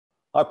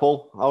Hi,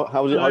 Paul.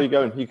 How's it? How are you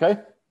going? You okay?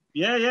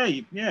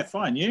 Yeah.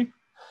 Fine. You?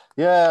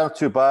 Yeah, not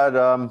too bad.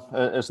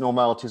 As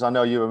normalities. I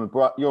know you're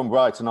in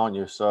Brighton, aren't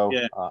you? So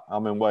Yeah.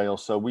 I'm in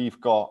Wales. So we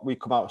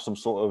come out of some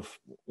sort of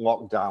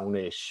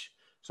lockdown-ish.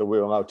 So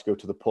we're allowed to go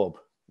to the pub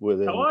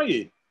within. How are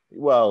you?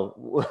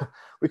 Well,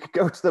 we could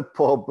go to the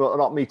pub, but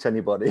not meet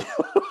anybody.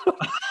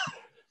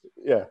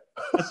 Yeah.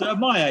 So at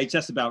my age,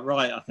 that's about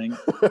right, I think.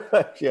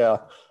 Yeah,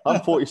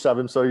 I'm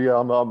 47, so yeah,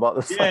 I'm about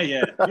the same.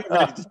 Yeah.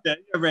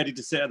 You're ready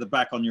to sit at the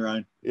back on your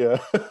own. Yeah.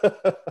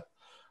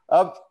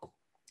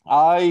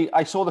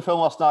 I saw the film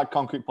last night,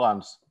 Concrete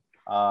Plans.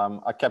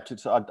 I kept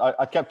it.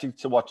 I kept it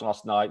to watch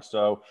last night.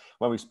 So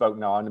when we spoke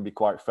now, I'm gonna be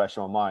quite fresh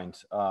on my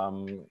mind.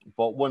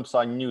 But once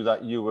I knew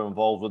that you were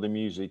involved with the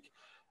music,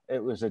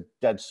 it was a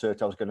dead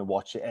cert I was going to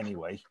watch it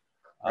anyway.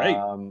 Great.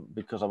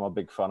 Because I'm a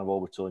big fan of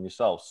Orbital and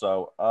yourself.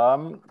 So,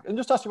 and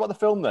just ask you about the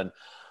film then.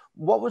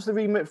 What was the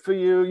remit for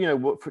you? You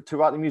know, to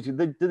write the music?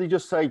 Did they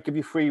just say give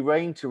you free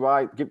reign to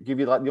write? Give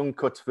you like the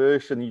uncut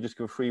version? You just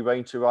give free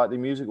reign to write the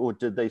music, or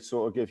did they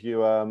sort of give you,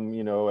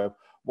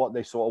 what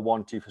they sort of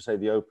wanted for, say,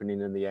 the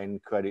opening and the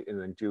end credit,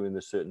 and then doing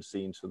the certain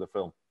scenes for the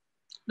film?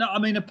 No, I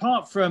mean,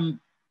 apart from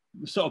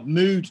sort of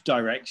mood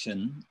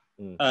direction,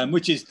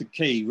 which is the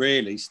key,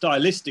 really,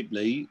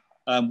 stylistically,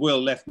 Will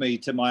left me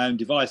to my own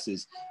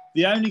devices.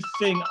 The only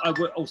thing I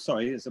would... Oh,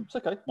 sorry. It's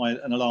okay.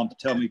 An alarm to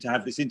tell me to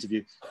have this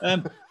interview.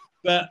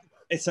 But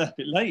it's a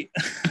bit late.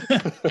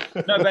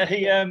 No, but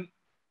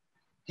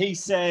he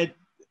said...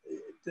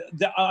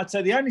 I'd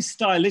say the only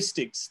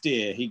stylistic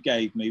steer he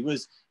gave me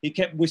was he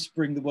kept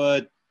whispering the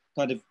word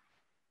kind of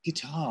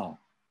guitar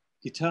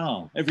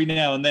every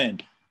now and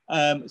then.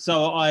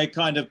 So I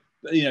kind of,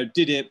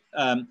 did it.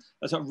 I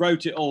sort of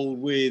wrote it all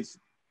with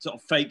sort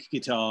of fake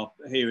guitar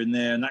here and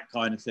there and that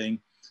kind of thing.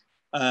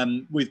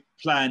 With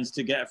plans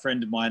to get a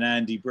friend of mine,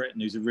 Andy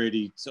Britton, who's a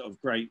really sort of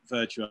great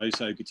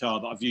virtuoso guitar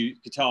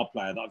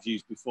player that I've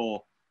used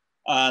before.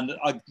 And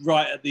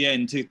right at the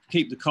end, to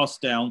keep the costs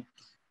down,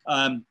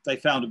 they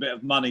found a bit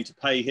of money to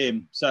pay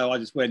him. So I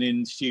just went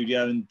in the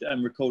studio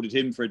and recorded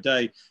him for a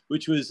day,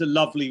 which was a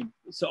lovely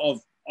sort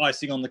of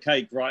icing on the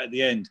cake right at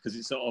the end, because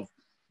it sort of,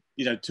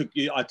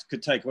 I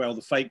could take away all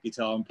the fake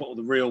guitar and put all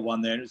the real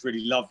one there, and it was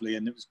really lovely,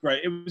 and it was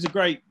great. It was a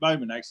great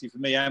moment, actually, for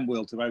me and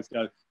Will to both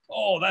go,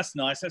 oh, that's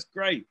nice, that's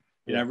great.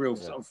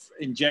 Sort of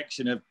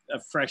injection of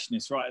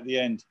freshness right at the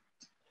end.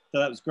 So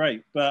that was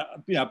great. But,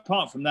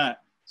 apart from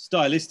that,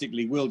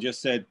 stylistically, Will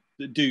just said,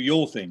 do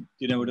your thing. Do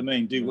you know what I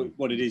mean? Do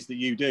what it is that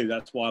you do.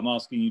 That's why I'm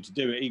asking you to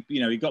do it.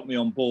 He got me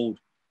on board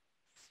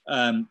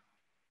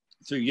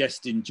through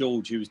Yestin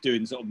George, who was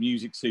doing sort of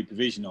music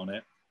supervision on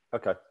it.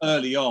 Okay.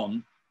 Early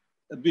on,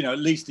 at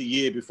least a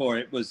year before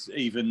it was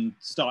even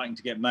starting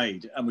to get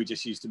made. And we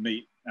just used to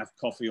meet, have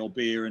coffee or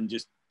beer and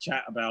just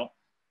chat about,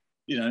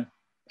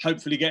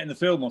 hopefully getting the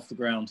film off the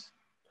ground.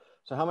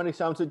 So how many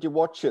times did you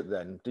watch it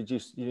then? Did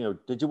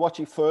you watch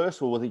it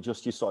first, or was it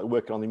just you started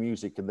working on the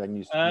music and then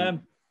you...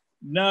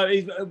 No,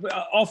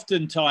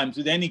 oftentimes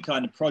with any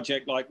kind of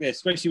project like this,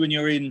 especially when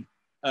you're in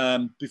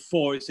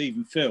before it's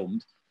even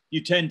filmed,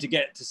 you tend to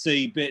get to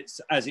see bits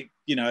as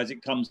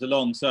it comes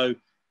along. So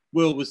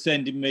Will was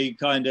sending me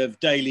kind of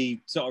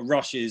daily sort of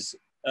rushes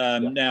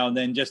now and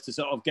then, just to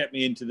sort of get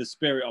me into the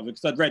spirit of it,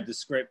 because I'd read the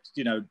script,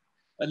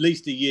 at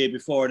least a year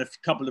before, and a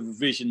couple of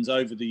revisions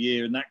over the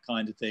year and that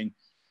kind of thing.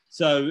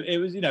 So it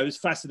was, it was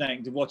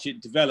fascinating to watch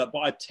it develop. But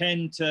I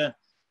tend to...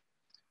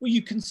 Well,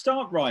 you can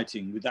start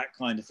writing with that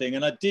kind of thing.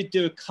 And I did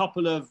do a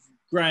couple of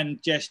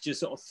grand gesture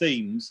sort of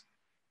themes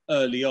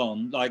early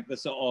on, like the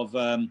sort of,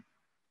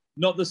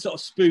 not the sort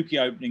of spooky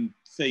opening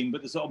theme,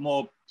 but the sort of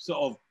more sort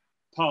of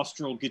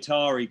pastoral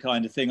guitar-y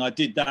kind of thing. I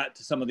did that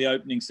to some of the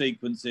opening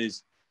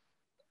sequences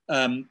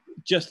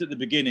just at the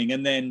beginning,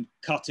 and then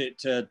cut it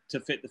to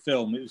fit the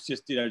film. It was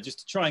just, just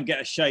to try and get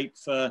a shape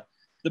for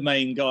the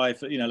main guy,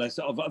 for, like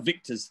sort of a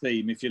Victor's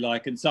theme, if you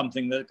like, and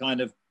something that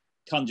kind of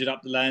conjured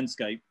up the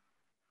landscape.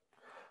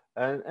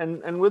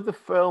 And with the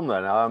film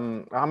then,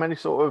 how many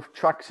sort of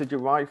tracks did you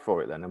write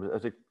for it then?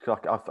 As it,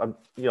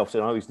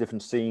 obviously I know these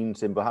different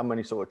scenes in, but how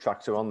many sort of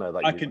tracks are on there?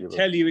 That I can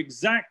tell you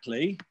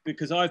exactly,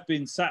 because I've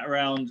been sat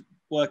around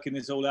working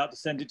this all out to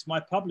send it to my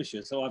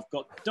publisher. So I've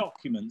got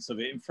documents of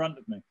it in front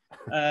of me.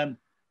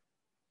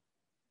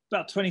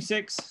 About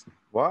 26.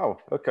 Wow.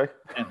 Okay.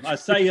 Yeah, I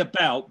say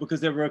about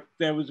because there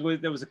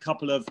was a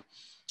couple of,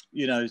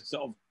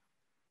 sort of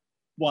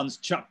ones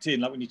chucked in,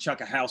 like when you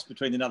chuck a house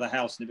between another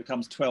house and it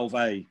becomes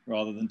 12A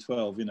rather than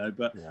 12,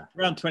 but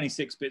around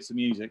 26 bits of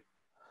music.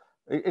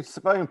 It's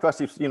a very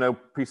impressive,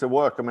 piece of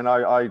work. I mean,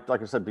 I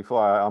like I said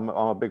before, I'm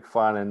a big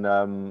fan,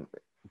 and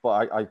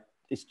but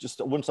it's just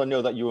once I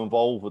know that you're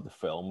involved with the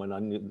film,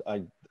 and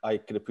I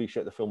could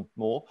appreciate the film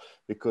more,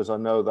 because I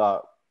know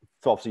that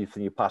obviously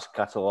from your past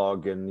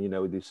catalogue and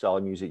the style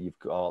of music you've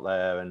got out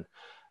there, and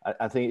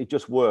I think it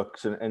just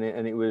works, and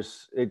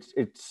it's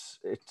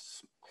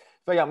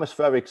very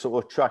atmospheric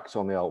sort of tracks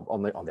on the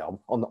album,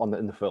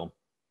 in the film.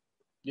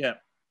 Yeah,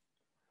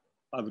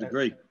 I would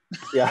agree.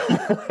 Yeah.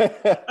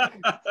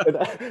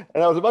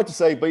 and I was about to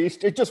say, but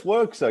it just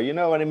works though, and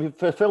I mean,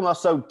 for a film that's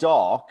so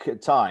dark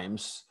at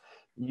times,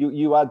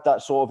 you add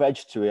that sort of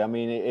edge to it. I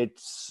mean,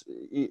 it's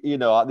you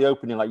know, at the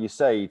opening, like you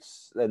say,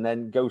 and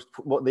then goes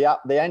what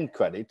the end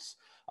credits.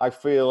 I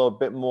feel a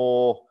bit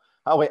more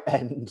how it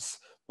ends,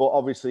 but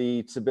obviously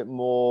it's a bit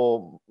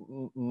more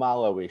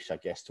mallowish, I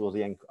guess, towards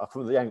the end.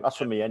 From the end, that's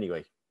for me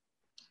anyway.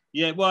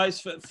 Yeah, well,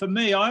 it's for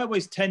me. I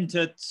always tend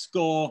to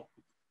score.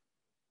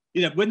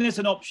 You know, when there's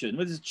an option,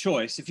 when there's a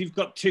choice, if you've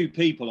got two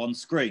people on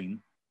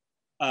screen,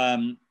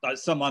 like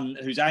someone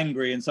who's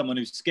angry and someone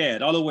who's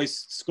scared, I'll always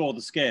score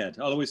the scared.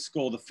 I'll always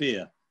score the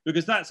fear,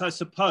 because that's, I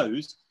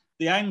suppose,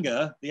 the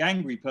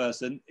angry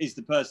person is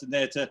the person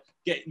there to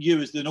get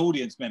you as an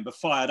audience member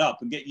fired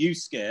up and get you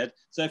scared.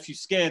 So if you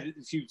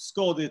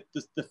score the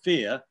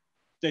fear,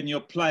 then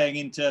you're playing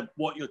into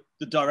what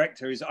the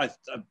director is, I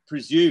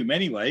presume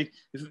anyway,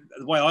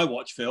 the way I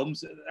watch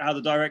films, how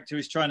the director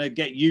is trying to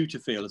get you to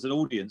feel as an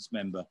audience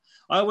member.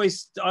 I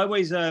always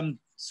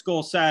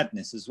score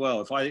sadness as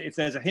well. If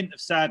there's a hint of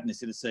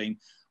sadness in a scene,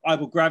 I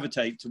will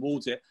gravitate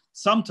towards it.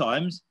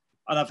 Sometimes,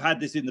 and I've had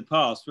this in the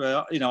past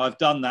where, you know, I've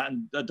done that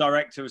and the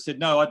director has said,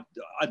 no,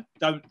 I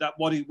don't,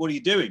 what are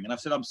you doing? And I've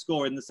said, I'm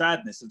scoring the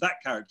sadness of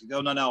that character.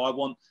 Go, no, I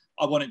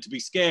want it to be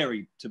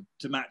scary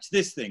to match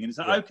this thing. And it's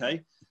like, yeah.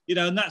 Okay. You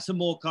know, and that's a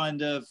more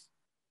kind of,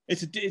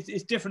 it's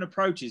different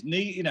approaches.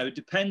 You know, it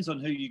depends on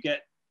who you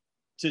get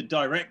to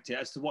direct it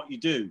as to what you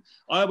do.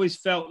 I always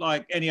felt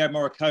like Ennio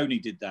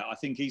Morricone did that. I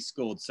think he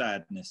scored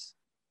sadness,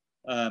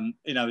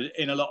 you know,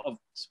 in a lot of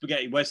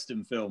spaghetti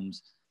Western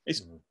films.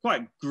 It's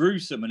quite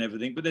gruesome and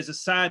everything, but there's a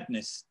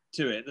sadness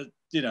to it that,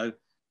 you know,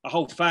 a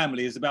whole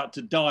family is about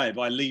to die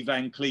by Lee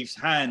Van Cleef's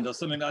hand or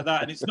something like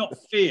that. And it's not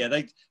fear.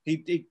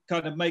 He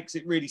kind of makes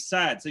it really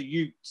sad. So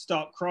you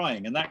start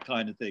crying and that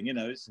kind of thing, you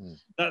know,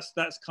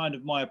 that's kind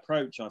of my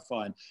approach, I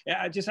find.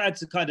 It just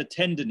adds a kind of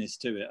tenderness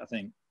to it, I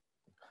think.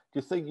 Do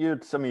you think you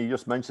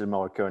just mentioned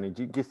Morricone,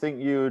 do you think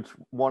you'd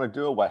want to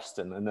do a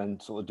Western and then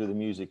sort of do the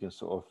music and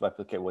sort of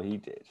replicate what he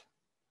did?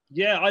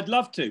 Yeah, I'd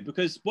love to,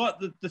 because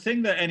the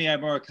thing that Ennio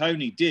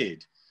Morricone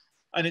did,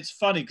 and it's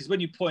funny because when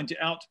you point it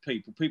out to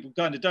people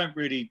kind of don't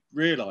really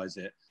realize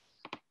it.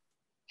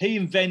 He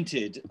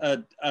invented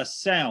a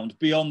sound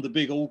beyond the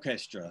big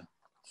orchestra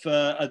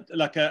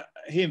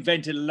he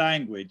invented a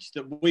language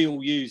that we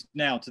all use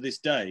now to this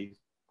day,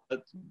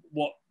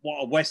 what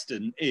a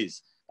Western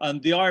is.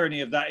 And the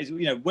irony of that is,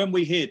 you know, when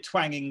we hear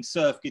twanging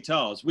surf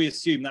guitars, we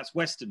assume that's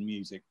Western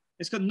music.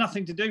 It's got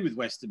nothing to do with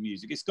Western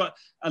music. It's got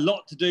a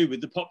lot to do with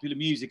the popular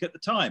music at the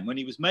time when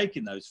he was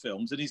making those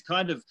films. And he's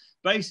kind of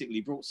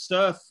basically brought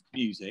surf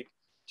music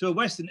to a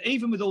Western,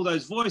 even with all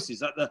those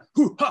voices, like the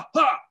hoo, ha,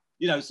 ha,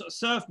 you know, sort of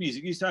surf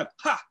music used to have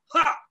ha,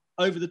 ha,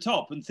 over the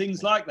top and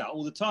things like that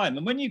all the time.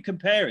 And when you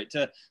compare it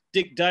to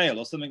Dick Dale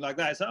or something like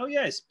that, it's like, oh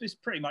yeah, it's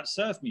pretty much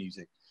surf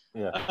music.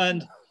 Yeah.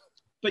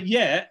 But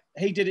yeah,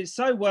 he did it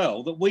so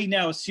well that we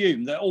now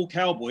assume that all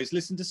cowboys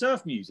listen to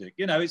surf music.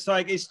 You know, it's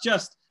like, it's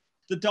just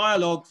the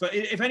dialogue for,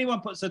 if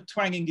anyone puts a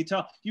twanging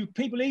guitar,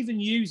 people even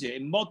use it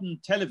in modern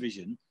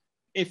television.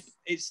 If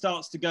it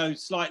starts to go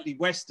slightly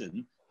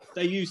Western,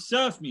 they use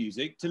surf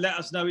music to let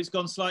us know it's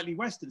gone slightly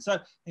Western. So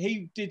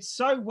he did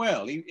so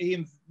well.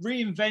 He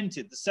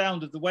reinvented the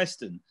sound of the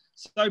Western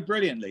so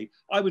brilliantly.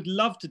 I would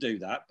love to do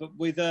that, but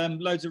with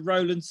loads of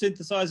Roland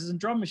synthesizers and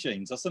drum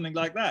machines or something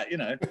like that, you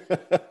know.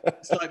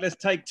 It's like, let's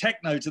take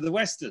techno to the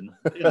Western.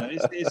 You know,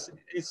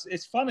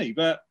 it's funny,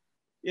 but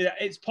you know,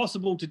 it's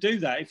possible to do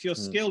that if you're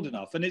skilled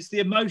enough. And it's the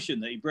emotion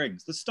that he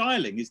brings. The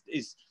styling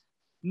is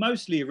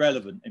mostly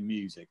irrelevant in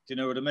music. Do you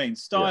know what I mean?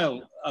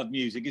 Style of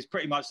music is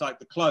pretty much like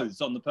the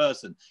clothes on the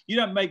person. You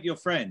don't make your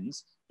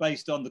friends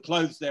based on the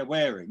clothes they're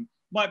wearing.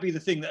 Might be the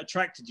thing that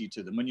attracted you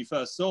to them when you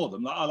first saw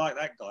them. Like, I like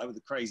that guy with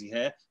the crazy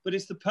hair, but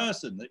it's the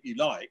person that you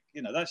like.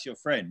 You know, that's your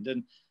friend.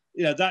 And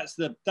you know, that's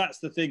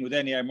the thing with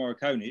Ennio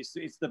Morricone.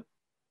 It's the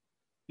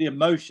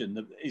emotion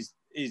that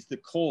is the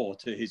core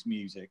to his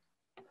music.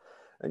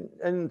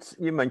 And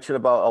you mentioned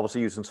about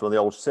obviously using some of the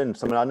old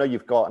synths. I mean, I know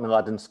you've got an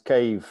Aladdin's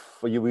Cave.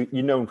 You're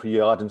known for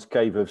your Aladdin's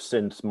Cave of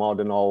synths,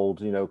 modern,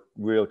 old, you know,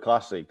 real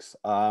classics.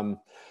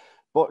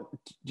 But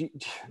do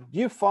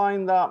you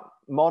find that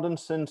modern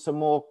synths are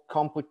more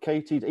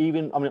complicated?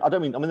 Even, I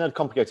mean, they're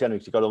complicated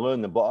anyway, you've got to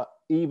learn them, but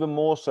even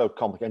more so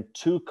complicated,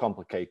 too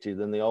complicated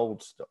than the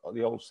old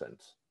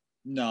synths.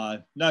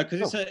 No,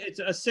 because it's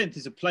a synth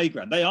is a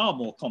playground. They are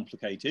more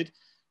complicated.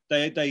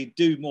 They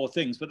do more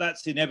things, but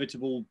that's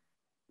inevitable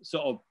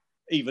sort of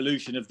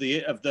evolution of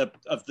the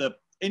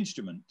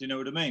instrument. Do you know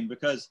what I mean?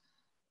 Because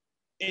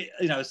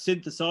you know, a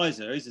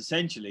synthesizer is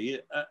essentially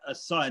a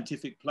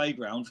scientific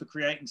playground for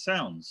creating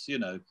sounds. You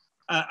know,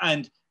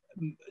 and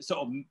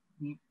sort of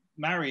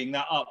marrying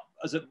that up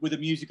with a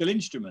musical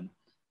instrument.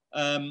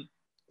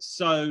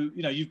 So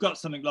you know, you've got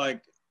something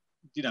like,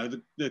 you know,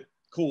 the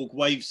Korg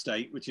Wave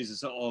State, which is a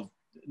sort of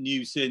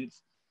new synth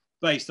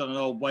based on an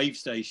old wave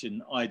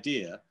station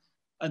idea,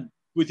 and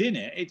within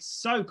it, it's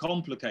so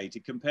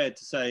complicated compared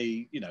to,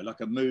 say, you know, like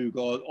a Moog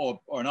or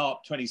an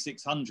ARP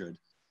 2600. Okay.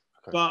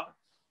 But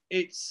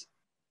it's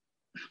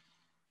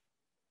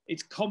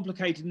it's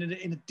complicated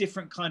in a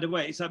different kind of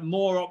way. It's like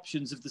more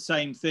options of the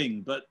same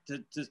thing, but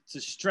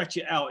to stretch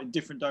it out in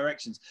different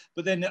directions.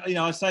 But then, you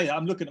know, I say that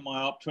I'm looking at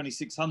my ARP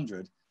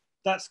 2600.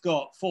 That's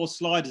got 4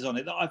 sliders on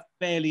it that I've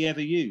barely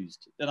ever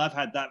used. And I've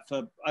had that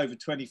for over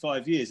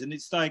 25 years. And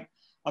it's like,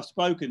 I've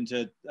spoken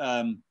to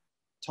Tom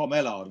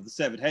Ellard of the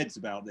Severed Heads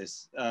about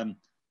this.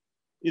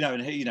 You know,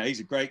 and he's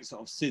a great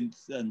sort of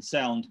synth and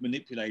sound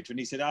manipulator. And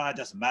he said, it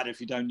doesn't matter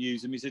if you don't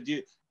use them. He said,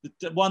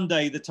 one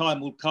day the time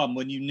will come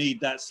when you need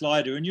that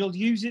slider and you'll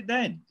use it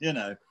then. You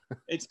know,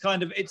 it's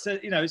kind of, it's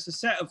a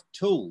set of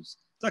tools.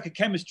 It's like a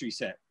chemistry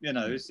set. You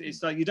know,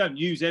 it's like you don't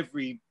use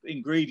every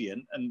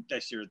ingredient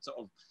unless you're a sort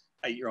of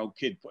 8-year-old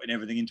kid putting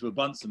everything into a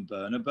Bunsen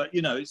burner. But,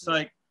 you know, it's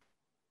like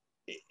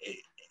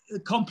the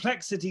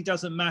complexity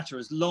doesn't matter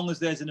as long as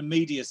there's an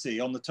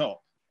immediacy on the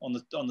top.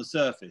 On the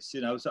surface,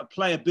 you know, so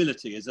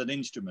playability as an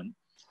instrument,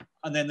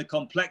 and then the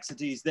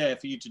complexity is there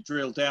for you to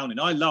drill down in.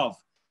 I love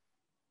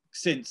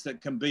synths that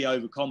can be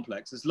over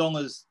complex as long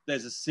as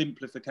there's a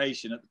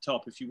simplification at the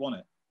top if you want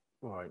it.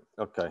 Right.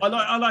 Okay.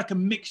 I like a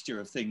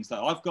mixture of things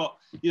though. I've got,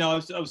 you know, I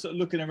was sort of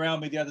looking around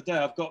me the other day.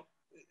 I've got,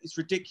 it's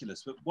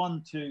ridiculous, but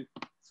 1, 2,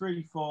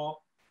 3, 4,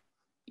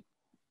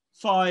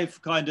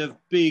 5 kind of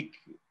big,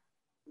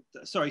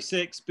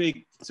 6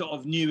 big sort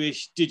of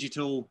newish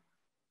digital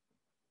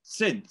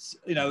synths,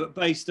 you know,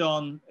 based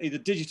on either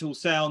digital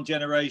sound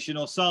generation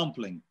or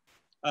sampling,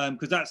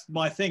 because that's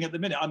my thing at the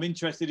minute. I'm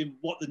interested in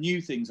what the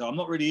new things are. I'm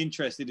not really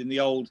interested in the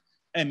old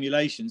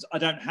emulations. I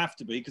don't have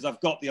to be because I've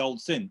got the old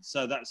synths,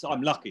 so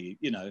I'm lucky,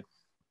 you know.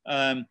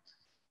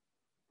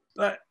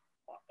 But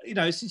you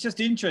know, it's just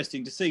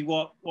interesting to see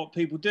what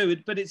people do.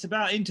 But it's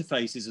about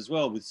interfaces as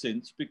well with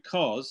synths,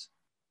 because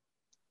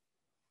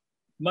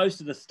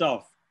most of the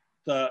stuff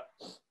that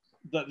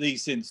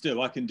these synths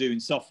do, I can do in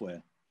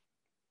software.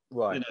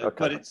 Right. You know, okay.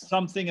 But it's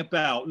something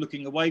about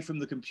looking away from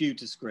the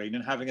computer screen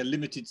and having a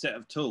limited set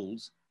of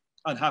tools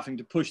and having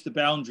to push the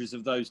boundaries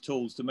of those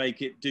tools to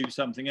make it do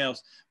something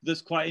else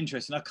that's quite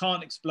interesting. I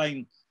can't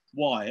explain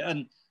why.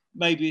 And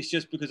maybe it's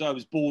just because I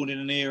was born in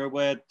an era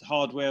where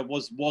hardware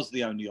was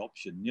the only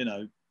option, you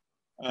know.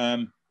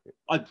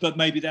 But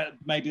maybe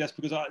that's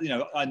because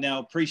I now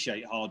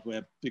appreciate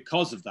hardware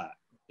because of that,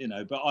 you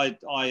know. But I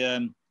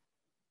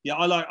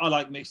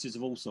like mixtures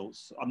of all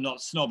sorts. I'm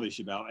not snobbish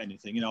about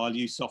anything. You know, I'll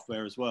use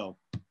software as well.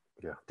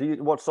 Yeah.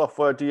 What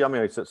software do you? I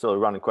mean, it's sort of a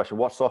random question.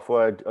 What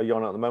software are you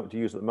on at the moment? Do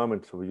you use at the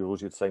moment, or you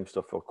use the same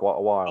stuff for quite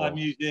a while? I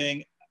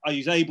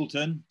use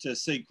Ableton to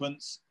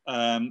sequence,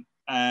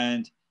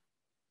 and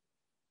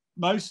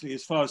mostly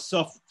as far as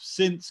soft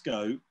synths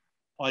go,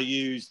 I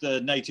use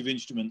the Native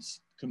Instruments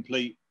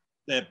Complete,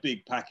 their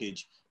big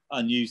package,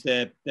 and use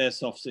their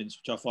soft synths,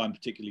 which I find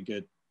particularly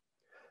good.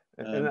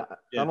 And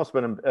that must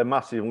have been a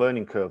massive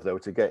learning curve, though,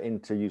 to get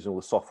into using all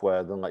the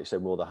software, than, like you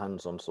said, more the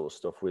hands-on sort of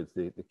stuff with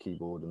the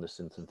keyboard and the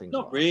synth and things.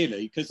 Not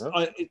really, because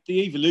the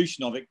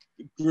evolution of it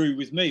grew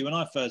with me. When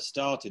I first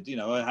started, you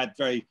know, I had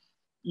very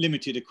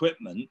limited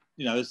equipment,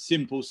 you know, a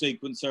simple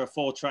sequencer, a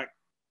 4-track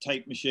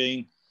tape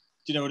machine,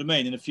 do you know what I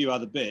mean, and a few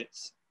other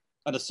bits.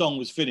 And a song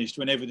was finished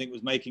when everything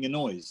was making a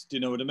noise. Do you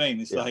know what I mean?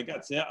 It's like,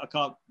 that's it. I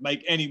can't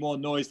make any more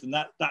noise than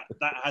that. That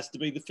has to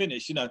be the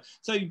finish, you know.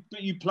 So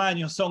you plan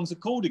your songs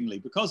accordingly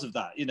because of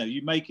that. You know,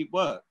 you make it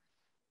work.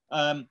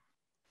 And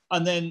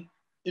then,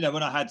 you know,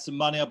 when I had some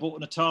money, I bought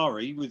an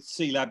Atari with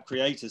C-Lab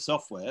Creator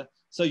software.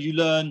 So you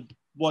learn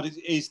what it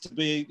is to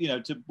be, you know,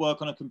 to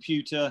work on a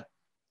computer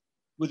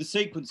with a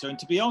sequencer. And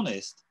to be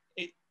honest,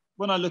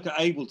 when I look at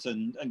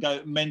Ableton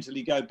and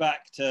mentally go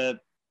back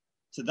to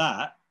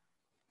that,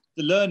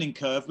 the learning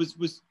curve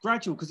was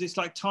gradual, because it's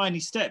like tiny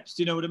steps.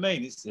 Do you know what I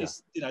mean? It's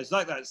you know, it's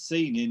like that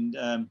scene in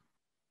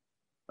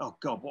oh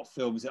God, what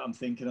film is it I'm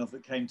thinking of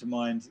that came to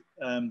mind?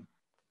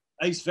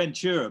 Ace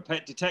Ventura,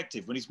 Pet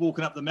Detective, when he's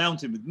walking up the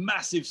mountain with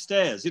massive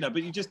stairs, you know,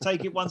 but you just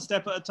take it one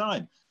step at a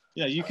time.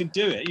 You know, you can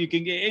do it.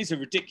 It is a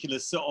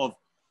ridiculous sort of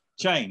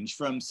change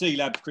from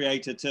C-Lab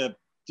Creator to,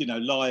 you know,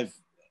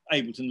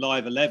 Ableton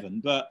Live 11,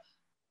 but,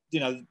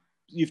 you know,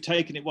 you've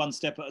taken it one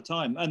step at a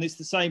time. And it's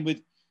the same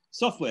with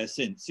software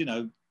synths, you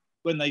know.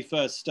 When they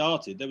first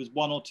started, there was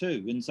 1 or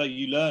 2, and so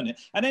you learn it.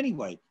 And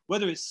anyway,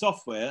 whether it's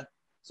software,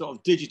 sort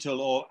of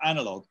digital or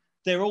analog,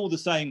 they're all the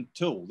same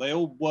tool. They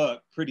all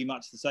work pretty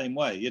much the same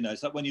way. You know,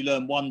 it's like when you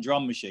learn one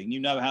drum machine, you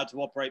know how to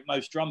operate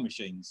most drum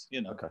machines,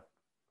 you know.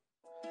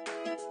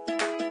 Okay.